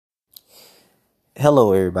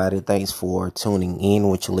Hello, everybody. Thanks for tuning in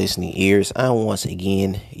with your listening ears. I'm once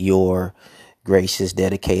again your gracious,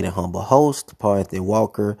 dedicated, humble host, Parthon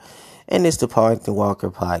Walker, and it's the Parthon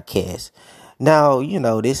Walker podcast. Now,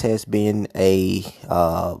 this has been a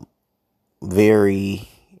very,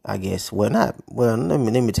 I guess, well, not well. Let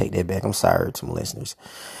me take that back. I'm sorry to my listeners.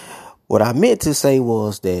 What I meant to say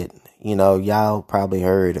was that y'all probably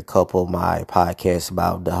heard a couple of my podcasts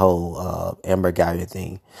about the whole Amber Guyger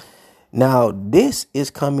thing. Now, this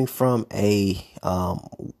is coming from a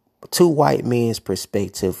two white men's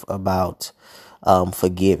perspective about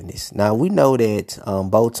forgiveness. Now, we know that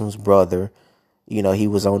Bolton's brother, he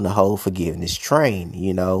was on the whole forgiveness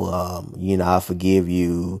train. I forgive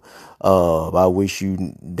you. I wish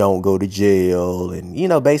you don't go to jail. And,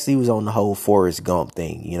 basically he was on the whole Forrest Gump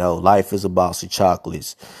thing. Life is a box of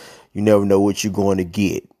chocolates. You never know what you're going to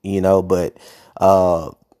get, but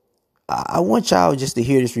I want y'all just to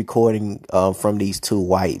hear this recording from these two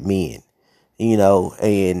white men,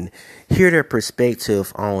 and hear their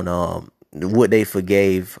perspective on what they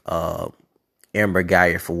forgave Amber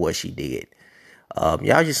Guyger for what she did.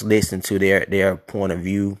 Y'all just listen to their point of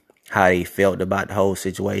view, how they felt about the whole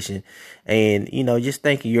situation, and just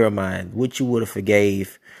think in your mind what you would have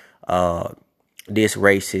forgave this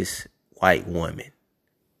racist white woman.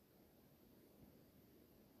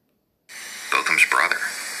 Botham's brother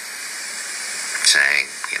saying,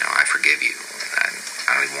 I forgive you.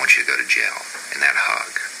 I don't even want you to go to jail. And that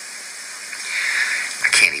hug.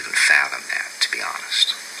 I can't even fathom that, to be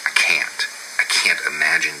honest. I can't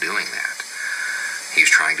imagine doing that. He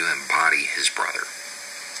was trying to embody his brother.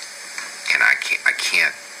 And I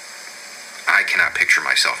cannot picture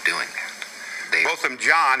myself doing that. Botham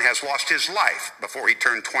Jean has lost his life before he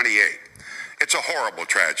turned 28. It's a horrible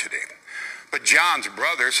tragedy. But John's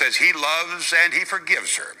brother says he loves and he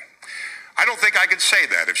forgives her. I don't think I could say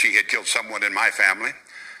that if she had killed someone in my family,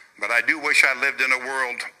 but I do wish I lived in a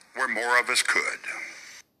world where more of us could.